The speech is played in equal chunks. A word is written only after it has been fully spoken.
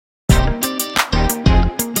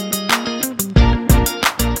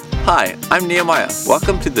Hi, I'm Nehemiah.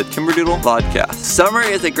 Welcome to the Timberdoodle Vodcast. Summer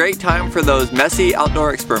is a great time for those messy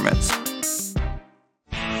outdoor experiments.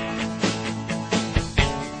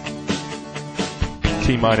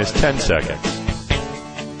 T-minus 10 seconds.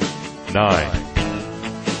 9,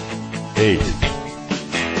 8,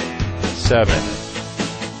 7,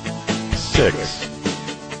 6,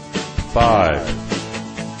 5,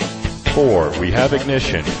 4. We have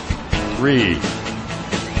ignition. 3,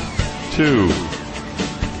 2,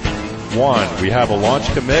 1. We have a launch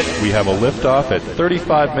commit. We have a liftoff at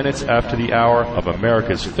 35 minutes after the hour of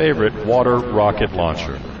America's favorite water rocket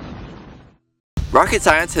launcher. Rocket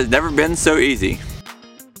science has never been so easy.